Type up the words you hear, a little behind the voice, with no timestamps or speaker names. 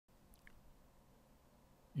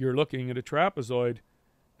you're looking at a trapezoid.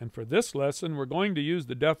 And for this lesson, we're going to use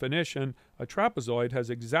the definition: a trapezoid has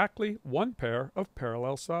exactly one pair of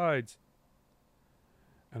parallel sides.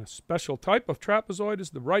 And a special type of trapezoid is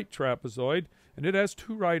the right trapezoid, and it has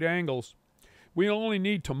two right angles. We only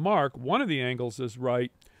need to mark one of the angles as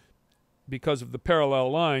right because of the parallel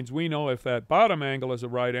lines. We know if that bottom angle is a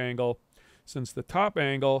right angle, since the top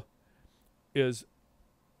angle is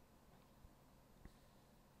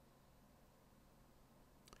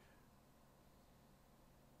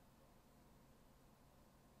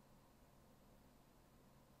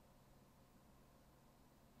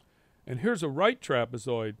and here's a right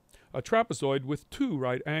trapezoid, a trapezoid with two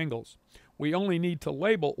right angles. We only need to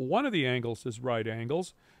label one of the angles as right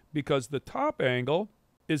angles because the top angle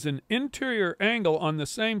is an interior angle on the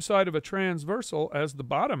same side of a transversal as the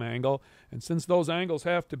bottom angle, and since those angles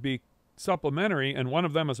have to be supplementary and one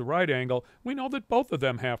of them is a right angle, we know that both of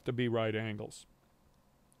them have to be right angles.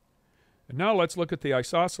 And now let's look at the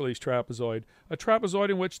isosceles trapezoid, a trapezoid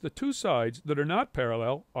in which the two sides that are not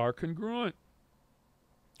parallel are congruent.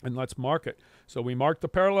 And let's mark it. So we mark the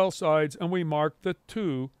parallel sides and we mark the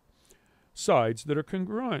two sides that are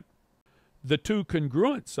congruent. The two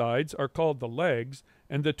congruent sides are called the legs,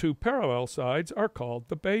 and the two parallel sides are called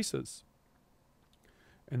the bases.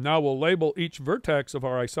 And now we'll label each vertex of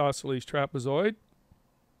our isosceles trapezoid.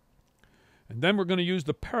 And then we're going to use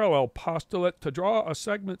the parallel postulate to draw a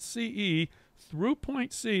segment CE through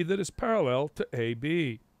point C that is parallel to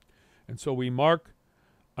AB. And so we mark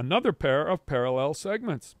another pair of parallel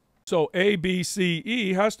segments. So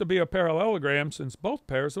ABCE has to be a parallelogram since both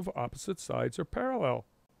pairs of opposite sides are parallel.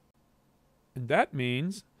 And that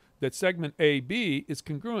means that segment AB is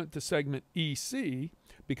congruent to segment EC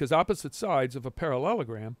because opposite sides of a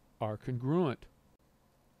parallelogram are congruent.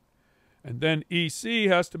 And then EC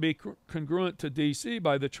has to be congruent to DC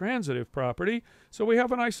by the transitive property, so we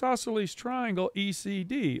have an isosceles triangle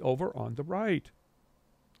ECD over on the right.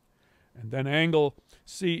 And then angle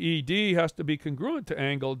CED has to be congruent to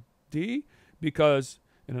angle D because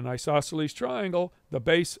in an isosceles triangle, the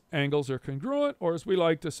base angles are congruent, or as we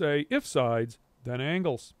like to say, if sides, then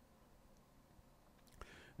angles.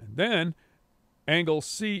 And then angle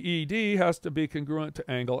CED has to be congruent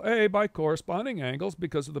to angle A by corresponding angles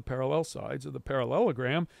because of the parallel sides of the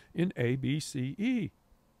parallelogram in ABCE.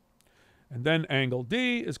 And then angle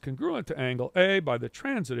D is congruent to angle A by the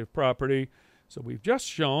transitive property. So we've just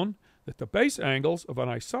shown that the base angles of an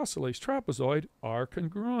isosceles trapezoid are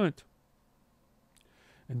congruent.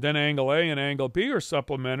 And then angle A and angle B are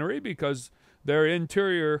supplementary because they're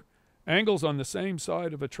interior angles on the same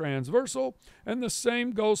side of a transversal, and the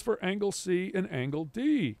same goes for angle C and angle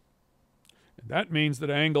D. And that means that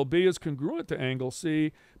angle B is congruent to angle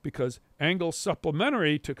C because angles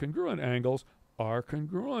supplementary to congruent angles are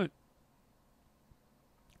congruent.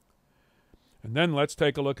 And then let's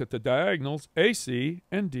take a look at the diagonals AC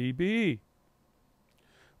and DB.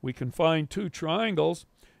 We can find two triangles,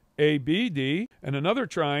 ABD, and another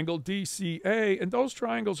triangle, DCA, and those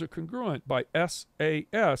triangles are congruent by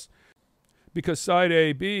SAS because side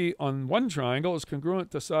AB on one triangle is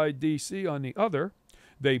congruent to side DC on the other.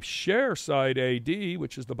 They share side AD,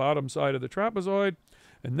 which is the bottom side of the trapezoid,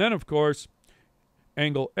 and then, of course,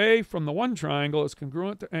 angle A from the one triangle is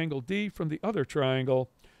congruent to angle D from the other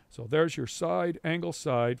triangle. So there's your side angle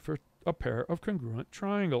side for a pair of congruent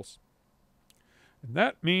triangles. And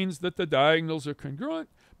that means that the diagonals are congruent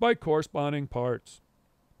by corresponding parts.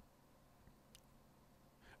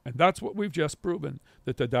 And that's what we've just proven,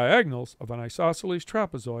 that the diagonals of an isosceles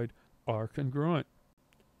trapezoid are congruent.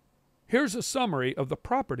 Here's a summary of the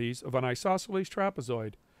properties of an isosceles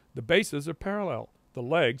trapezoid. The bases are parallel. The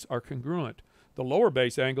legs are congruent. The lower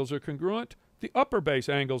base angles are congruent. The upper base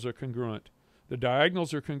angles are congruent. The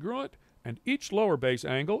diagonals are congruent, and each lower base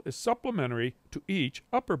angle is supplementary to each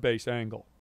upper base angle.